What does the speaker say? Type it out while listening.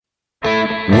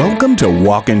Welcome to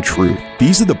Walk in Truth.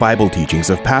 These are the Bible teachings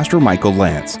of Pastor Michael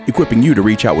Lance, equipping you to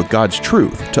reach out with God's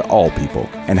truth to all people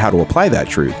and how to apply that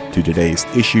truth to today's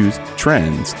issues,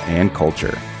 trends, and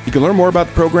culture. You can learn more about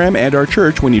the program and our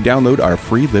church when you download our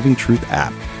free Living Truth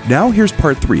app. Now here's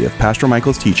part 3 of Pastor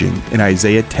Michael's teaching in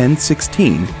Isaiah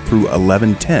 10:16 through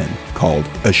 11:10, called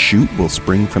A Shoot Will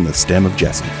Spring from the Stem of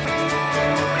Jesse.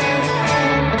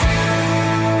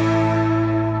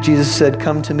 Jesus said,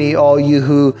 "Come to me, all you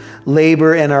who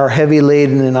labor and are heavy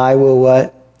laden, and I will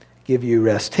what? Give you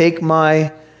rest. Take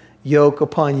my yoke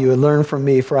upon you and learn from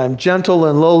me, for I am gentle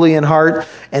and lowly in heart,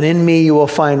 and in me you will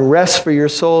find rest for your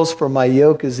souls, for my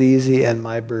yoke is easy and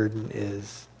my burden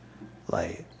is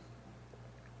light."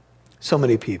 So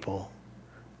many people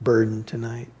burdened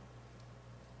tonight.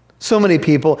 So many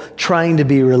people trying to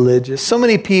be religious. So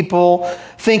many people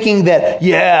thinking that,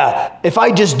 if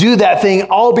I just do that thing,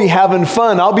 I'll be having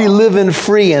fun. I'll be living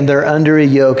free. And they're under a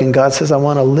yoke. And God says, I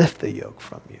want to lift the yoke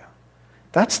from you.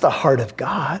 That's the heart of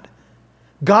God.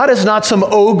 God is not some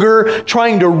ogre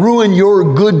trying to ruin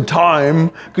your good time,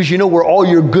 because you know where all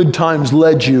your good times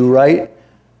led you, right?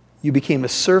 You became a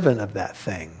servant of that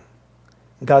thing.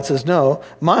 God says, no,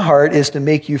 my heart is to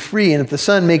make you free. And if the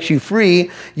Son makes you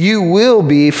free, you will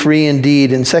be free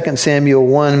indeed. In 2 Samuel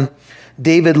 1,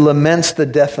 David laments the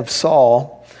death of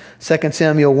Saul. 2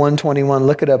 Samuel 1:21,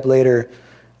 look it up later.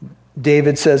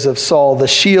 David says of Saul, the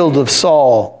shield of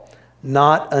Saul,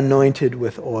 not anointed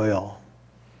with oil.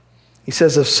 He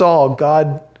says of Saul,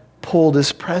 God pulled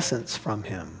his presence from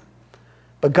him.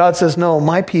 But God says, no,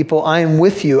 my people, I am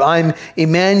with you. I'm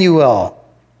Emmanuel.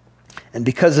 And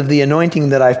because of the anointing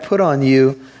that I've put on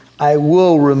you, I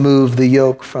will remove the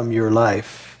yoke from your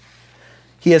life.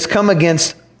 He has come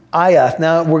against Aiath.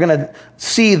 Now we're going to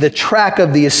see the track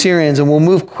of the Assyrians, and we'll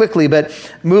move quickly, but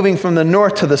moving from the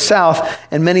north to the south,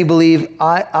 and many believe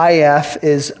Aiath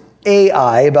is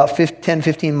Ai, about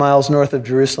 10-15 miles north of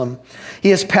Jerusalem. He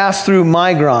has passed through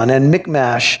Migron and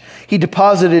Michmash. He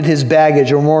deposited his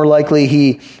baggage, or more likely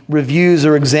he reviews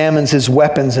or examines his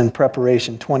weapons in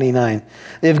preparation. 29.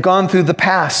 They've gone through the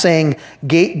pass, saying,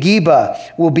 Geba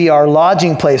will be our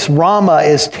lodging place. Ramah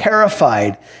is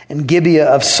terrified, and Gibeah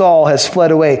of Saul has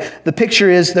fled away. The picture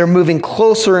is they're moving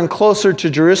closer and closer to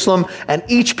Jerusalem, and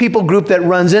each people group that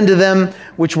runs into them,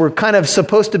 which were kind of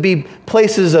supposed to be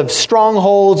places of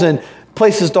strongholds and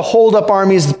places to hold up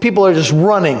armies, people are just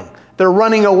running. They're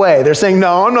running away. They're saying,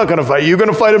 no, I'm not going to fight. You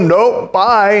going to fight him? Nope,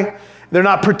 bye. They're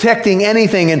not protecting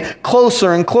anything. And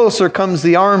closer comes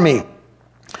the army.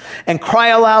 And cry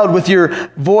aloud with your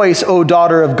voice, O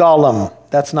daughter of Gollum.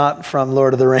 That's not from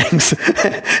Lord of the Rings.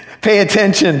 Pay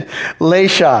attention.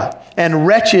 Laisha and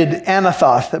wretched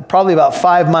Anathoth, probably about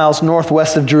 5 miles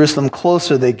northwest of Jerusalem,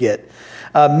 closer they get.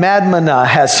 Madmanah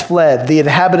has fled. The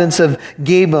inhabitants of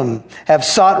Gabim have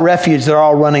sought refuge. They're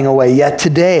all running away. Yet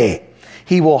today,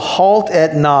 he will halt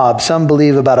at Nob, some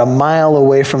believe about a mile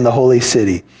away from the holy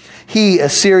city. He,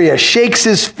 Assyria, shakes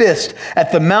his fist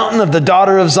at the mountain of the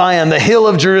daughter of Zion, the hill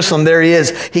of Jerusalem. There he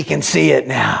is. He can see it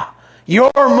now.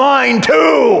 You're mine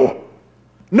too.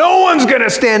 No one's going to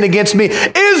stand against me.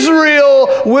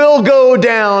 Israel will go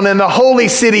down and the holy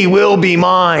city will be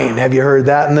mine. Have you heard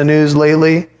that in the news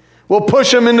lately? We'll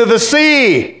push them into the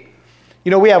sea.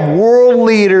 You know, we have world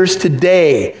leaders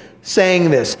today saying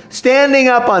this, standing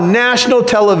up on national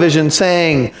television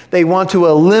saying they want to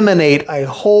eliminate a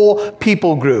whole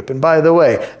people group. And by the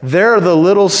way, they're the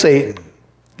little Satan.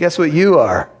 Guess what you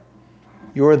are?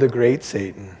 You're the great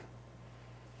Satan.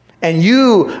 And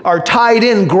you are tied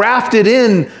in, grafted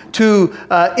in to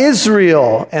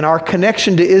Israel. And our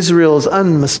connection to Israel is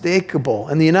unmistakable.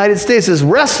 And the United States is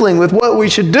wrestling with what we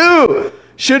should do.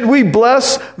 Should we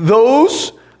bless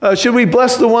those? Should we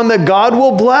bless the one that God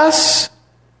will bless?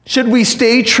 Should we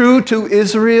stay true to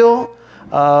Israel?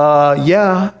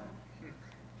 Yeah.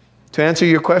 To answer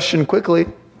your question quickly,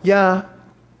 yeah.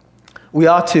 We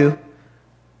ought to.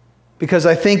 Because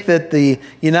I think that the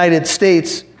United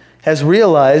States has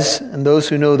realized, and those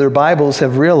who know their Bibles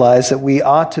have realized, that we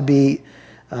ought to be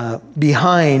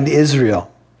behind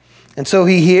Israel. And so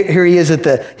here he is at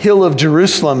the hill of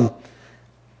Jerusalem.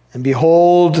 And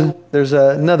behold, there's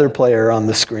another player on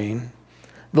the screen.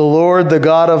 The Lord, the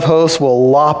God of hosts, will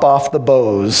lop off the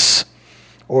bows,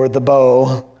 or the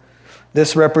bow.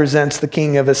 This represents the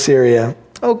king of Assyria.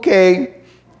 Okay,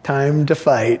 time to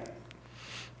fight.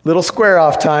 Little square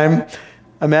off time.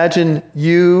 Imagine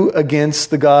you against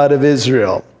the God of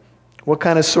Israel. What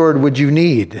kind of sword would you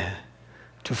need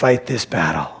to fight this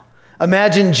battle?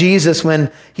 Imagine Jesus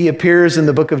when he appears in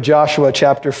the book of Joshua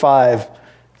chapter 5.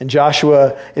 And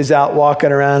Joshua is out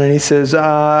walking around and he says,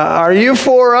 are you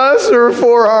for us or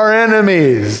for our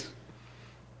enemies?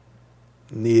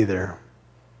 Neither.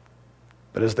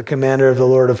 But as the commander of the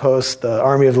Lord of hosts, the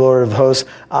army of the Lord of hosts,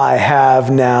 I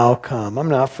have now come. I'm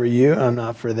not for you. I'm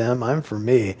not for them. I'm for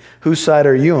me. Whose side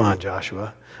are you on,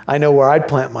 Joshua? I know where I'd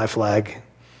plant my flag.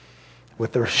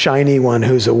 With the shiny one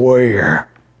who's a warrior,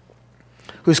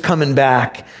 who's coming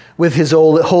back with his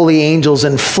old holy angels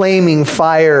and flaming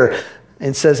fire,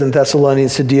 and says in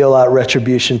Thessalonians to deal out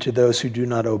retribution to those who do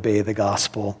not obey the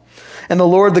gospel. And the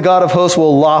Lord, the God of hosts,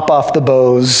 will lop off the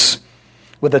bows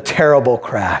with a terrible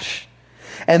crash.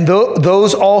 And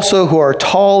those also who are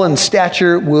tall in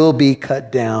stature will be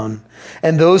cut down,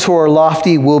 and those who are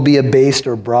lofty will be abased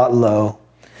or brought low.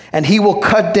 And he will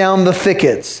cut down the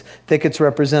thickets. Thickets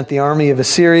represent the army of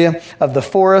Assyria, of the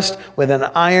forest, with an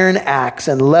iron axe,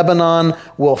 and Lebanon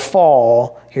will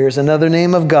fall, here's another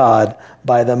name of God,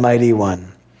 by the mighty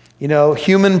one. You know,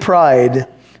 human pride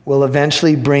will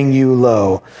eventually bring you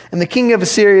low. And the king of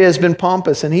Assyria has been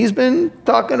pompous, and he's been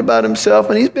talking about himself,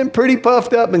 and he's been pretty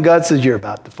puffed up, and God says, you're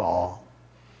about to fall.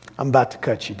 I'm about to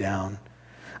cut you down.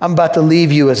 I'm about to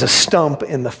leave you as a stump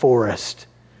in the forest.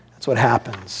 That's what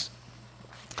happens.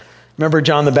 Remember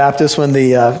John the Baptist when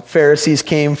the Pharisees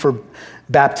came for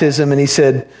baptism, and he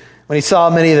said, when he saw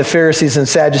many of the Pharisees and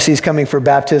Sadducees coming for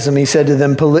baptism, he said to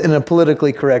them in a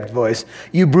politically correct voice,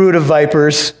 you brood of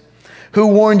vipers, who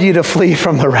warned you to flee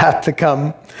from the wrath to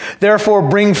come? Therefore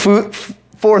bring forth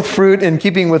fruit in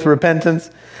keeping with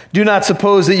repentance. Do not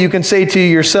suppose that you can say to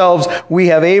yourselves, we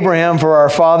have Abraham for our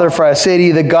father, for I say to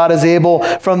you that God is able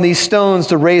from these stones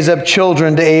to raise up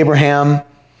children to Abraham.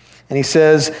 And he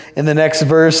says in the next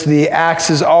verse, the axe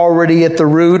is already at the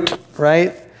root,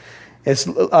 right? It's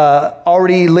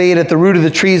already laid at the root of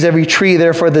the trees. Every tree,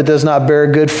 therefore, that does not bear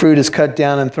good fruit is cut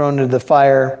down and thrown into the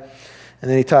fire. And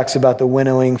then he talks about the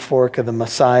winnowing fork of the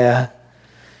Messiah.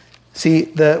 See,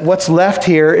 what's left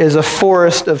here is a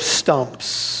forest of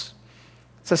stumps.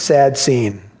 It's a sad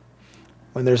scene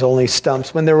when there's only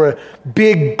stumps, when there were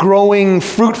big, growing,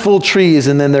 fruitful trees,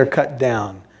 and then they're cut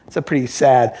down. It's a pretty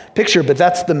sad picture, but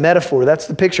that's the metaphor. That's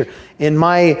the picture. In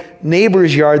my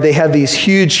neighbor's yard, they have these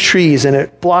huge trees, and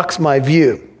it blocks my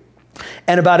view.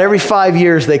 And about every 5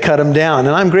 years, they cut them down.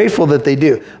 And I'm grateful that they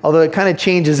do, although it kind of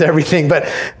changes everything.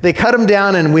 But they cut them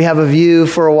down, and we have a view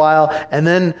for a while. And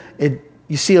then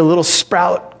you see a little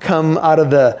sprout come out of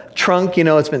the trunk. You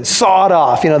know, it's been sawed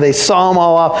off. You know, they saw them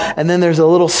all off. And then there's a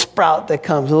little sprout that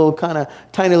comes, a little kind of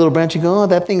tiny little branch. You go, oh,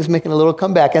 that thing's making a little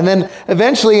comeback. And then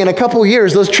eventually, in a couple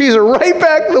years, those trees are right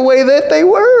back the way that they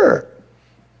were.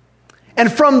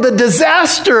 And from the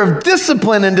disaster of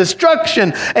discipline and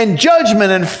destruction and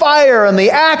judgment and fire and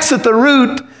the axe at the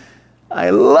root, I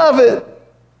love it.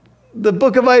 The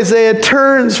book of Isaiah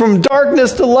turns from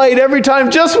darkness to light every time,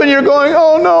 just when you're going,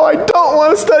 oh no, I don't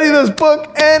want to study this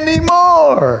book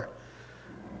anymore.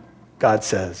 God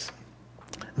says,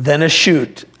 then a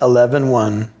shoot,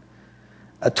 11:1,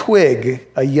 a twig,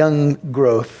 a young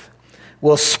growth,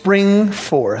 will spring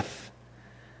forth.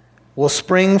 Will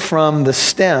spring from the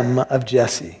stem of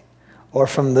Jesse, or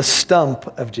from the stump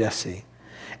of Jesse.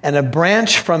 And a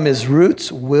branch from his roots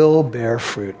will bear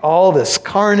fruit. All this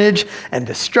carnage and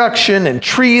destruction and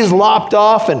trees lopped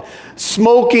off and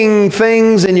smoking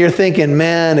things, and you're thinking,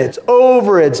 man, it's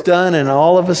over, it's done, and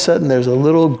all of a sudden there's a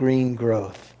little green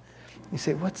growth. You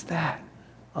say, what's that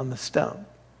on the stump?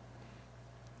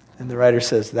 And the writer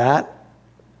says that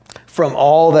from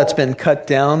all that's been cut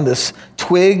down, this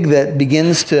twig that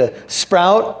begins to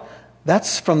sprout,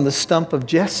 that's from the stump of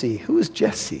Jesse. Who is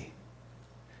Jesse?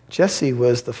 Jesse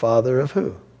was the father of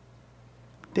who?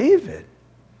 David.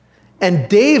 And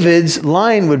David's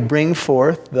line would bring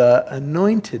forth the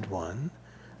anointed one,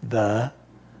 the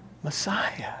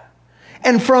Messiah.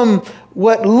 And from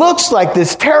what looks like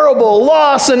this terrible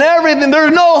loss and everything,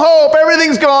 there's no hope,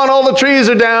 everything's gone, all the trees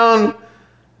are down,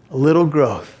 a little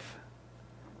growth.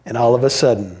 And all of a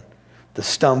sudden, the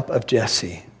stump of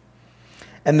Jesse.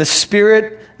 And the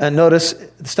Spirit, notice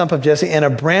the stump of Jesse, and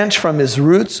a branch from his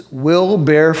roots will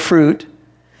bear fruit.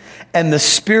 And the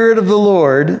Spirit of the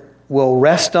Lord will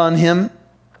rest on him.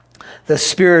 The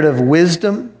Spirit of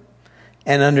wisdom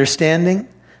and understanding.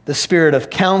 The Spirit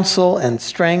of counsel and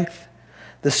strength.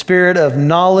 The Spirit of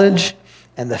knowledge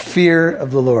and the fear of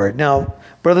the Lord. Now,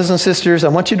 brothers and sisters, I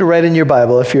want you to write in your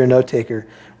Bible, if you're a note taker,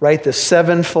 write the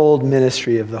sevenfold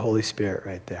ministry of the Holy Spirit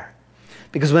right there.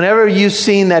 Because whenever you've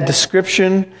seen that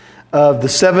description of the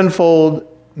sevenfold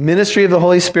ministry of the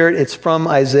Holy Spirit, it's from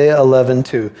Isaiah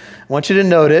 11:2. I want you to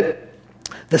note it.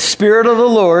 The Spirit of the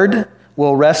Lord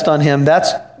will rest on him.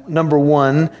 That's number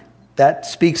one. That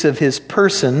speaks of his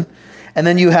person. And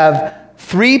then you have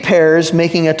 3 pairs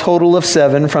making a total of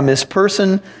 7 from his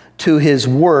person to his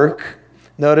work.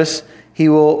 Notice,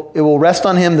 It will rest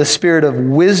on him the spirit of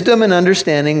wisdom and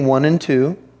understanding, 1 and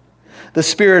 2, the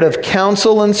spirit of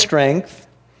counsel and strength,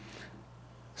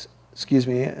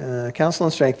 counsel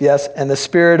and strength, yes, and the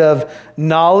spirit of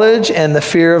knowledge and the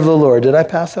fear of the Lord. Did I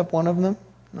pass up one of them?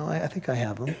 No, I think I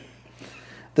have them.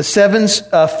 The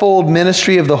sevenfold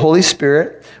ministry of the Holy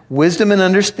Spirit, wisdom and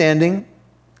understanding,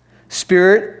 the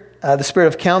spirit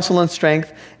of counsel and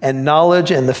strength, and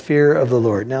knowledge and the fear of the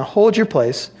Lord. Now hold your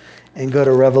place and go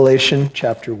to Revelation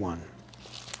chapter 1.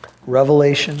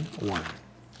 Revelation 1.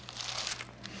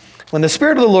 When the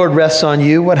Spirit of the Lord rests on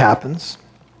you, what happens?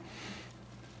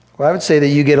 Well, I would say that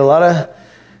you get a lot of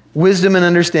wisdom and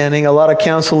understanding, a lot of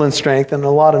counsel and strength, and a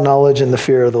lot of knowledge and the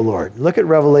fear of the Lord. Look at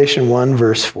Revelation 1,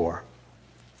 verse 4.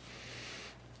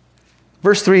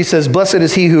 Verse 3 says, "Blessed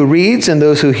is he who reads and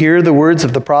those who hear the words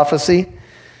of the prophecy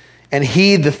and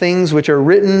heed the things which are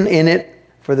written in it,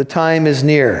 for the time is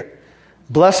near.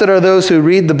 Blessed are those who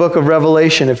read the book of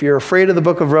Revelation." If you're afraid of the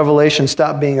book of Revelation,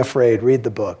 stop being afraid. Read the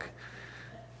book.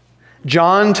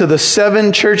 "John, to the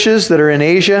 7 churches that are in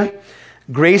Asia,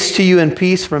 grace to you and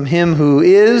peace from him who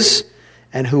is,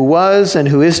 and who was, and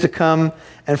who is to come,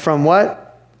 and from"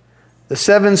 what? "The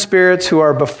 7 spirits who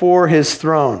are before his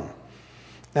throne."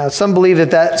 Now, some believe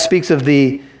that speaks of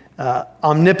the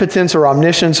omnipotence or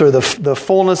omniscience or the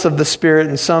fullness of the Spirit,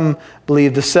 and some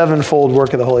believe the 7-fold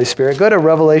work of the Holy Spirit. Go to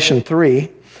Revelation 3.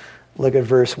 Look at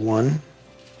verse 1.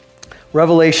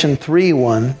 Revelation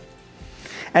 3:1.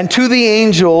 "And to the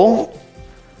angel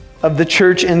of the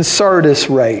church in Sardis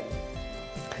write,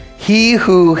 he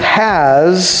who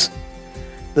has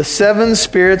the 7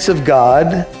 spirits of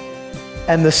God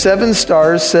and the 7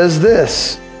 stars says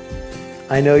this,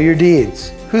 I know your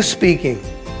deeds." Who's speaking?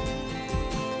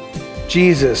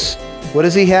 Jesus. What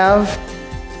does he have?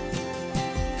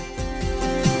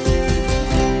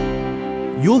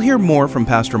 You'll hear more from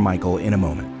Pastor Michael in a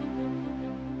moment.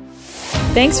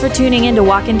 Thanks for tuning in to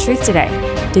Walk in Truth today.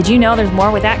 Did you know there's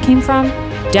more where that came from?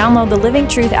 Download the Living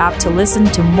Truth app to listen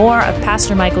to more of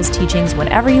Pastor Michael's teachings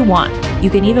whenever you want. You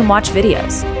can even watch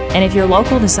videos. And if you're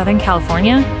local to Southern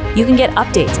California, you can get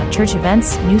updates on church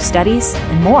events, new studies,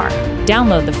 and more.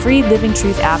 Download the free Living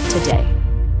Truth app today.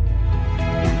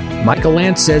 Michael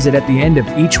Lance says that at the end of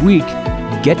each week,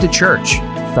 get to church.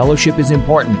 Fellowship is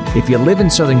important. If you live in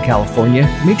Southern California,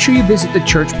 make sure you visit the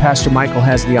church Pastor Michael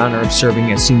has the honor of serving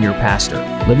as senior pastor.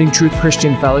 Living Truth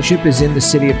Christian Fellowship is in the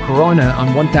city of Corona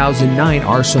on 1009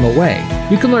 Arsenal Way.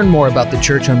 You can learn more about the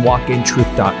church on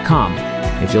walkintruth.com.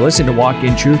 If you listen to Walk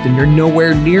in Truth and you're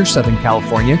nowhere near Southern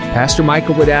California, Pastor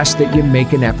Michael would ask that you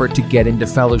make an effort to get into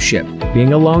fellowship.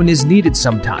 Being alone is needed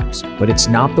sometimes, but it's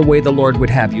not the way the Lord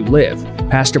would have you live.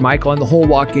 Pastor Michael and the whole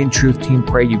Walk in Truth team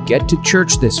pray you get to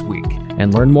church this week.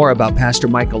 And learn more about Pastor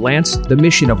Michael Lance, the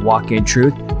mission of Walk in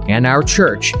Truth, and our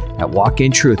church at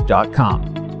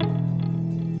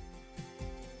walkintruth.com.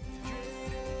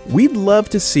 We'd love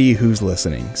to see who's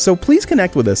listening, so please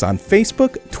connect with us on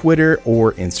Facebook, Twitter,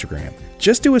 or Instagram.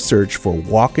 Just do a search for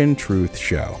Walk in Truth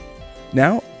Show.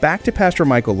 Now, back to Pastor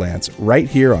Michael Lance right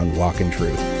here on Walk in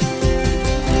Truth.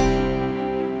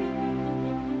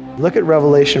 Look at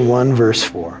Revelation 1, verse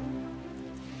 4.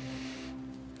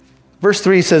 Verse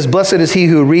 3 says, "Blessed is he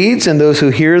who reads and those who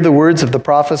hear the words of the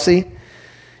prophecy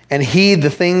and heed the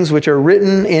things which are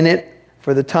written in it,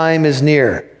 for the time is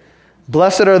near.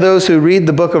 Blessed are those who read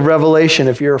the book of Revelation."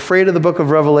 If you're afraid of the book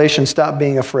of Revelation, stop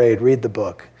being afraid. Read the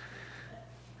book.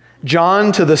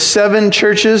 "John, to the 7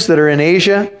 churches that are in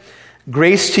Asia,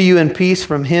 grace to you and peace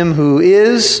from him who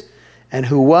is, and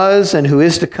who was, and who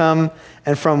is to come,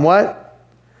 and from" what?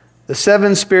 "The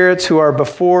 7 spirits who are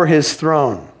before his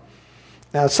throne."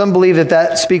 Now, some believe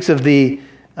that speaks of the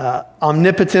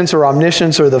omnipotence or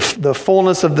omniscience or the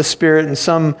fullness of the Spirit, and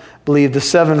some believe the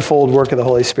 7-fold work of the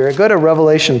Holy Spirit. Go to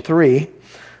Revelation 3.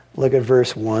 Look at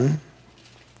verse 1.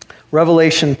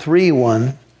 Revelation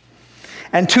 3:1.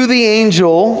 "And to the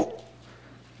angel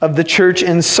of the church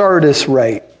in Sardis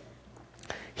write,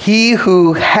 he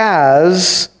who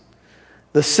has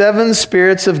the 7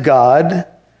 spirits of God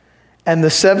and the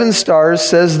 7 stars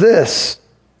says this,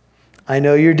 I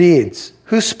know your deeds."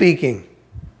 Who's speaking?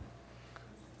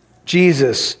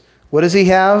 Jesus. What does he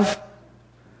have?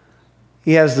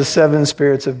 He has the 7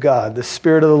 spirits of God. The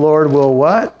Spirit of the Lord will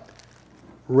what?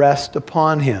 Rest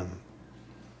upon him.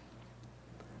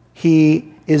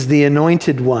 He is the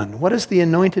anointed one. What does the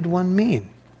anointed one mean?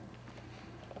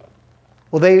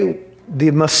 Well,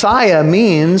 the Messiah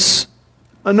means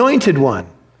anointed one.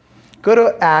 Go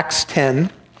to Acts 10.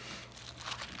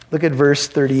 Look at verse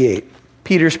 38.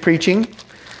 Peter's preaching,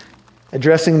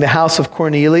 addressing the house of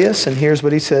Cornelius, and here's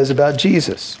what he says about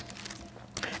Jesus.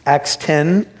 Acts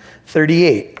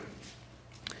 10:38.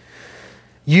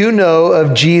 You know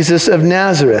of Jesus of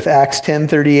Nazareth, Acts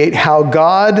 10:38, how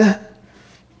God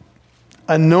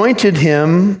anointed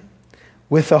him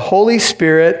with the Holy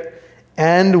Spirit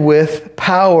and with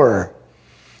power,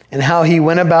 and how he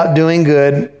went about doing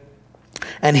good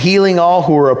and healing all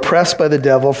who were oppressed by the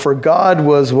devil, for God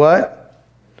was what?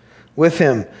 With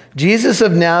him. Jesus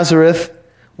of Nazareth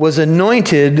was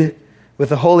anointed with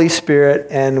the Holy Spirit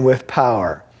and with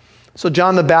power. So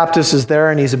John the Baptist is there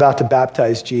and he's about to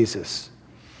baptize Jesus.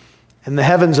 And the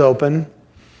heavens open,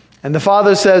 and the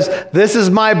Father says, "This is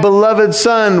my beloved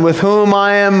Son with whom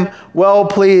I am well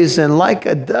pleased." And like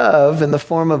a dove, in the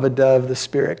form of a dove, the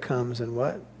Spirit comes and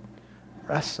what?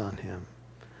 Rests on him.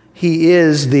 He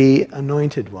is the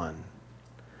anointed one.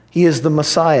 He is the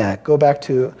Messiah. Go back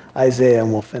to Isaiah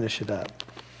and we'll finish it up.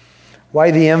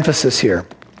 Why the emphasis here?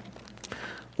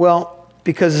 Well,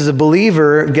 because as a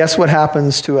believer, guess what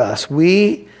happens to us?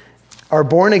 We are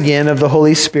born again of the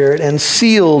Holy Spirit and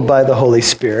sealed by the Holy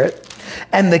Spirit.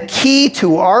 And the key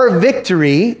to our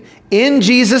victory in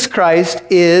Jesus Christ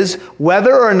is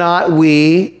whether or not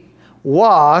we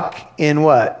walk in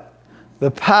what?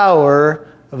 The power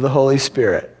of the Holy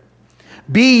Spirit.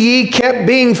 Be ye kept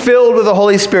being filled with the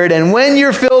Holy Spirit. And when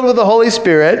you're filled with the Holy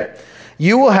Spirit,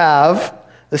 you will have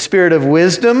the spirit of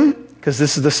wisdom, because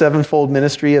this is the sevenfold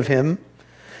ministry of him,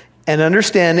 and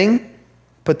understanding.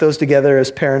 Put those together as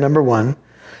pair number one.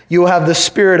 You will have the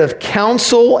spirit of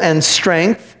counsel and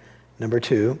strength, number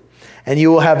two. And you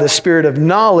will have the spirit of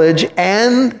knowledge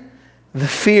and the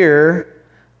fear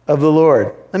of the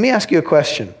Lord. Let me ask you a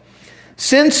question.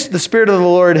 Since the Spirit of the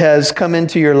Lord has come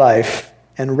into your life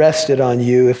and rested on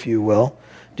you, if you will,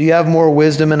 do you have more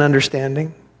wisdom and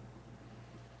understanding?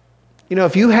 You know,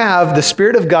 if you have the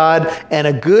Spirit of God and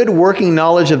a good working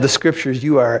knowledge of the Scriptures,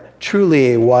 you are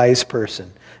truly a wise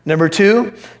person. Number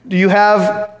two, do you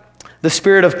have the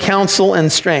spirit of counsel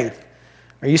and strength?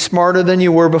 Are you smarter than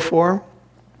you were before?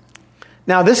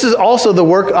 Now, this is also the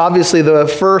work, obviously, the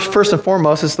first and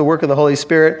foremost, it's the work of the Holy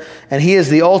Spirit, and he is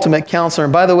the ultimate counselor.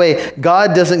 And by the way,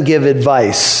 God doesn't give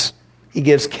advice. He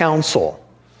gives counsel.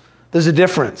 There's a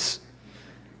difference.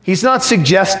 He's not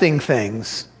suggesting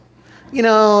things. You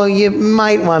know, you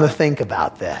might want to think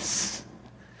about this.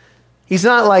 He's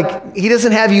not like, he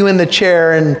doesn't have you in the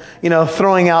chair and,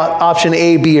 throwing out option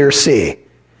A, B, or C.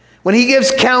 When he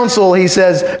gives counsel, he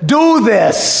says, do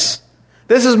this.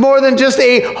 This is more than just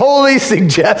a holy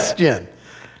suggestion.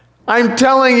 I'm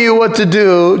telling you what to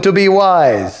do to be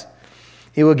wise.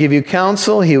 He will give you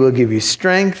counsel. He will give you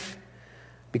strength.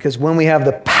 Because when we have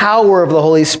the power of the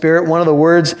Holy Spirit, one of the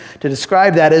words to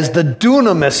describe that is the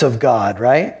dunamis of God,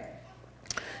 right?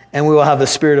 And we will have the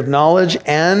spirit of knowledge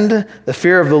and the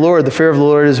fear of the Lord. The fear of the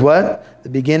Lord is what? The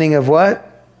beginning of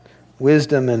what?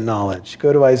 Wisdom and knowledge.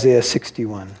 Go to Isaiah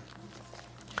 61.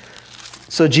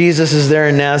 So Jesus is there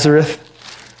in Nazareth.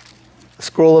 The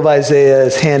scroll of Isaiah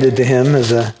is handed to him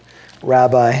as a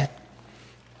rabbi.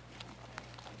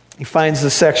 He finds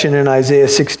the section in Isaiah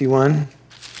 61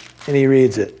 and he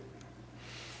reads it.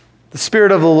 The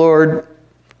Spirit of the Lord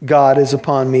God is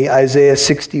upon me, Isaiah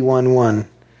 61:1.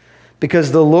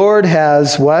 Because the Lord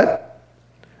has what?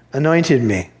 Anointed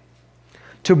me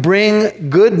to bring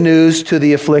good news to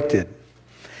the afflicted.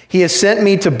 He has sent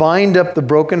me to bind up the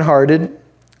brokenhearted,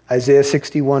 Isaiah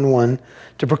 61:1,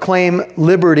 to proclaim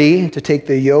liberty, to take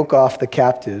the yoke off the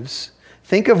captives.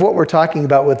 Think of what we're talking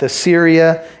about with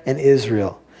Assyria and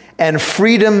Israel. And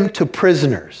freedom to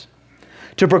prisoners.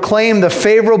 To proclaim the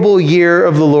favorable year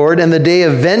of the Lord and the day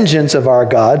of vengeance of our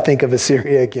God. Think of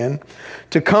Assyria again.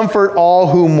 To comfort all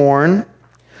who mourn.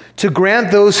 To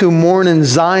grant those who mourn in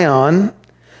Zion,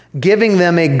 giving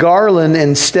them a garland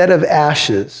instead of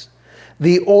ashes.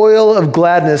 The oil of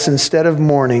gladness instead of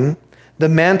mourning. The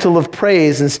mantle of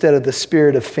praise instead of the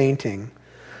spirit of fainting.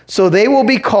 So they will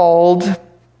be called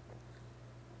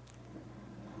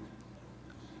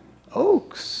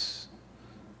oaks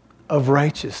of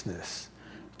righteousness.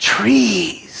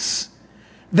 Trees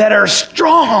that are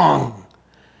strong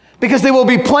because they will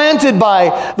be planted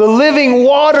by the living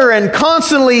water and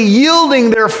constantly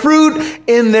yielding their fruit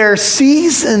in their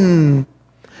season.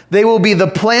 They will be the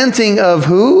planting of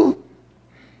who?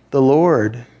 The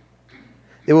Lord.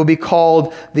 They will be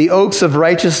called the oaks of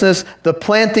righteousness, the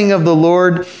planting of the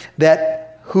Lord,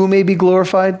 that who may be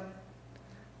glorified?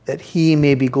 That he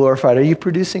may be glorified. Are you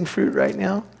producing fruit right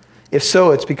now? If so,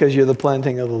 it's because you're the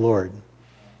planting of the Lord.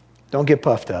 Don't get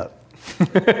puffed up.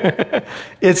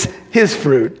 It's his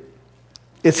fruit.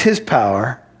 It's his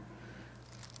power.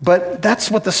 But that's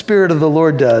what the Spirit of the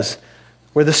Lord does.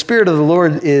 Where the Spirit of the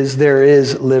Lord is, there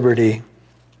is liberty.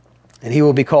 And he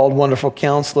will be called Wonderful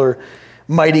Counselor,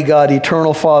 Mighty God,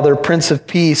 Eternal Father, Prince of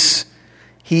Peace.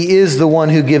 He is the one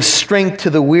who gives strength to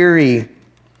the weary.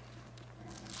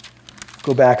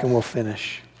 Go back and we'll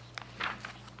finish.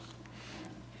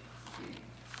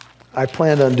 I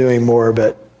planned on doing more,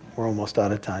 but we're almost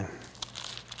out of time.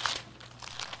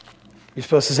 You're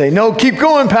supposed to say, no, keep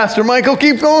going, Pastor Michael,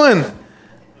 keep going.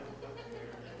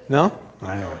 No?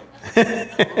 I know.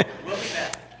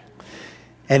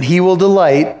 And he will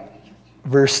delight,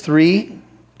 verse 3,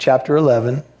 chapter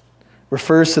 11,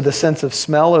 refers to the sense of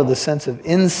smell or the sense of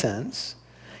incense.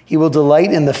 He will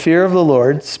delight in the fear of the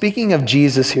Lord. Speaking of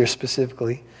Jesus here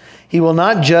specifically, he will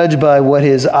not judge by what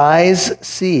his eyes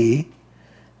see,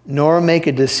 nor make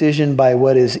a decision by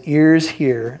what his ears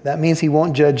hear. That means he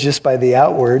won't judge just by the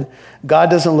outward. God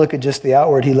doesn't look at just the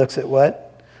outward. He looks at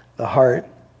what? The heart.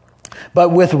 But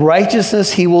with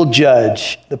righteousness he will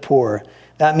judge the poor.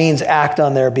 That means act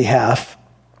on their behalf.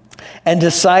 And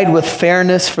decide with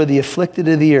fairness for the afflicted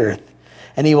of the earth.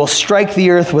 And he will strike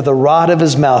the earth with a rod of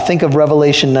his mouth. Think of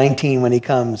Revelation 19 when he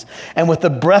comes. And with the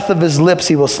breath of his lips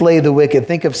he will slay the wicked.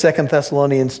 Think of 2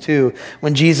 Thessalonians 2.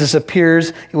 When Jesus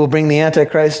appears, he will bring the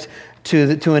Antichrist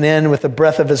to an end with the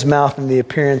breath of his mouth and the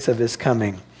appearance of his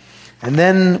coming. And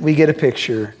then we get a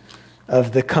picture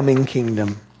of the coming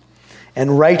kingdom.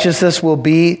 And righteousness will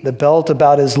be the belt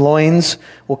about his loins.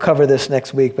 We'll cover this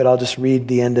next week, but I'll just read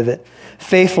the end of it.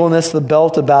 Faithfulness, the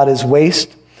belt about his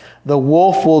waist. The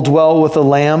wolf will dwell with the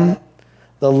lamb.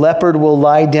 The leopard will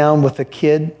lie down with the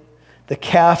kid. The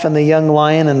calf and the young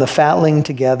lion and the fatling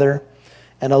together.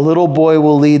 And a little boy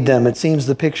will lead them. It seems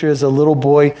the picture is a little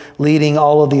boy leading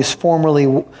all of these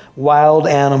formerly wild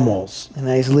animals. And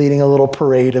he's leading a little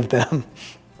parade of them.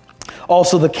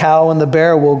 Also the cow and the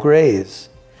bear will graze.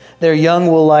 Their young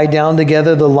will lie down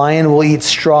together. The lion will eat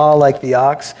straw like the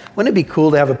ox. Wouldn't it be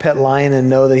cool to have a pet lion and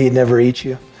know that he'd never eat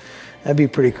you? That'd be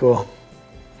pretty cool.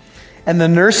 And the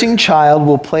nursing child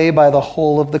will play by the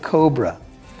hole of the cobra.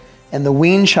 And the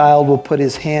weaned child will put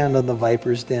his hand on the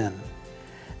viper's den.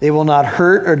 They will not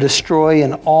hurt or destroy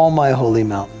in all my holy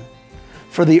mountain.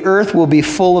 For the earth will be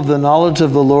full of the knowledge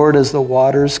of the Lord as the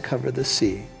waters cover the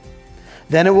sea.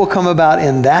 Then it will come about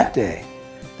in that day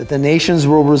that the nations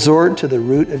will resort to the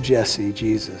root of Jesse,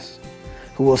 Jesus,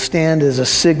 who will stand as a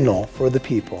signal for the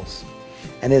peoples,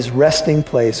 and his resting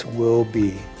place will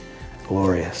be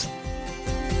glorious.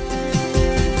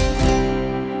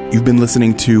 You've been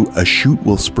listening to A Shoot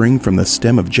Will Spring from the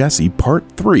Stem of Jesse, Part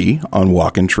 3 on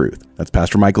Walk in Truth. That's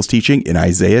Pastor Michael's teaching in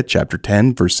Isaiah chapter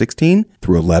 10, verse 16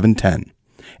 through 11:10.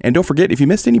 And don't forget, if you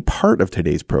missed any part of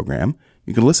today's program,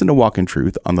 you can listen to Walk in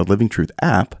Truth on the Living Truth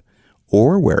app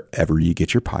or wherever you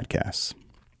get your podcasts.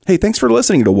 Hey, thanks for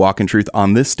listening to Walk in Truth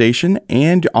on this station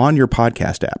and on your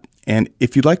podcast app. And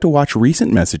if you'd like to watch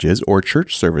recent messages or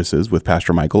church services with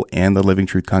Pastor Michael and the Living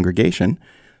Truth congregation,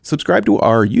 subscribe to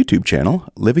our YouTube channel,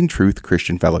 Living Truth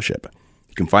Christian Fellowship.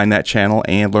 You can find that channel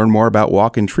and learn more about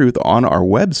Walk in Truth on our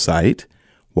website,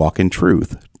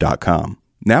 walkintruth.com.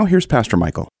 Now here's Pastor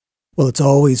Michael. Well, it's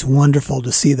always wonderful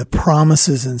to see the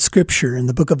promises in Scripture in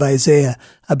the book of Isaiah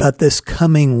about this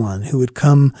coming one who would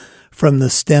come from the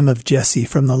stem of Jesse,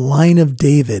 from the line of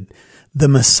David, the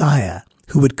Messiah,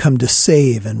 who would come to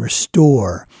save and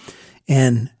restore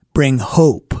and bring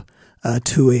hope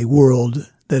to a world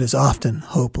that is often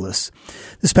hopeless.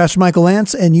 This is Pastor Michael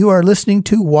Lance, and you are listening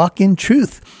to Walk in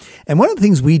Truth. And one of the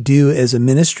things we do as a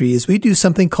ministry is we do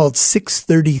something called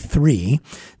 633.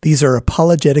 These are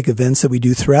apologetic events that we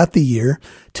do throughout the year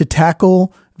to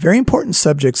tackle very important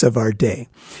subjects of our day.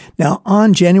 Now,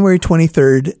 on January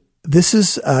 23rd, this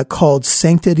is called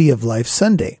Sanctity of Life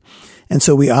Sunday. And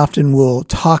so we often will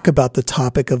talk about the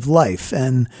topic of life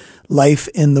and life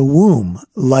in the womb,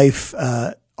 life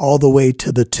all the way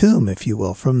to the tomb, if you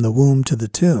will, from the womb to the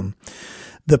tomb.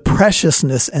 The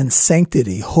preciousness and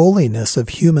sanctity, holiness of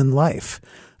human life,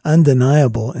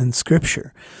 undeniable in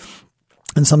Scripture,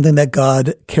 and something that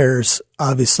God cares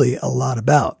obviously a lot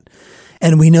about.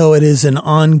 And we know it is an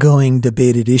ongoing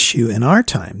debated issue in our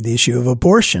time, the issue of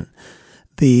abortion,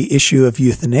 the issue of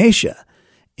euthanasia,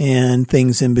 and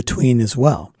things in between as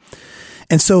well.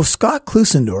 And so Scott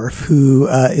Klusendorf, who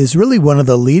is really one of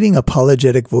the leading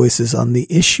apologetic voices on the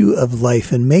issue of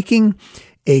life and making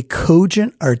a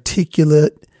cogent,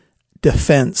 articulate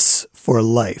defense for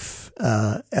life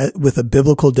with a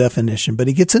biblical definition, but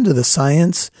he gets into the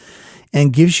science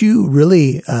and gives you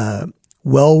really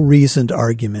well-reasoned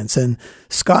arguments. And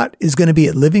Scott is going to be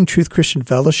at Living Truth Christian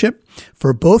Fellowship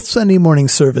for both Sunday morning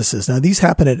services. Now, these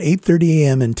happen at 8:30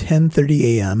 a.m. and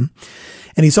 10:30 a.m.,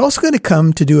 and he's also going to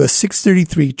come to do a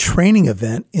 633 training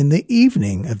event in the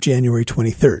evening of January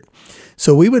 23rd.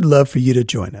 So we would love for you to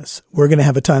join us. We're going to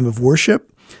have a time of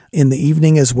worship in the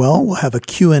evening as well. We'll have a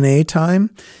Q&A time,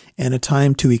 and a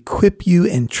time to equip you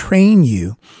and train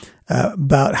you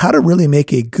about how to really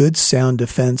make a good, sound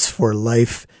defense for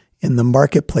life in the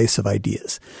marketplace of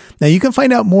ideas. Now, you can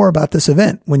find out more about this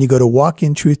event when you go to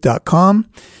walkintruth.com.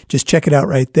 Just check it out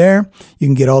right there. You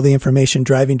can get all the information,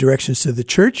 driving directions to the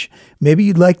church. Maybe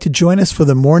you'd like to join us for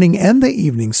the morning and the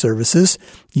evening services.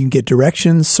 You can get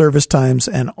directions, service times,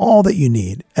 and all that you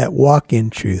need at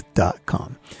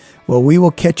walkintruth.com. Well, we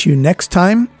will catch you next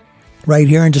time right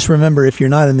here. And just remember, if you're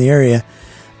not in the area,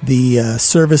 the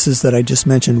services that I just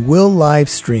mentioned will live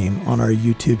stream on our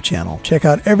YouTube channel. Check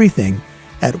out everything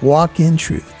at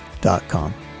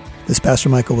walkintruth.com. This is Pastor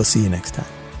Michael. We'll see you next time.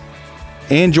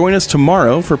 And join us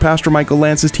tomorrow for Pastor Michael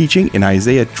Lance's teaching in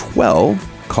Isaiah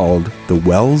 12 called The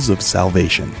Wells of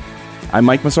Salvation. I'm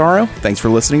Mike Massaro. Thanks for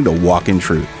listening to Walk in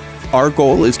Truth. Our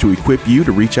goal is to equip you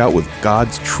to reach out with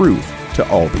God's truth to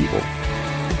all people.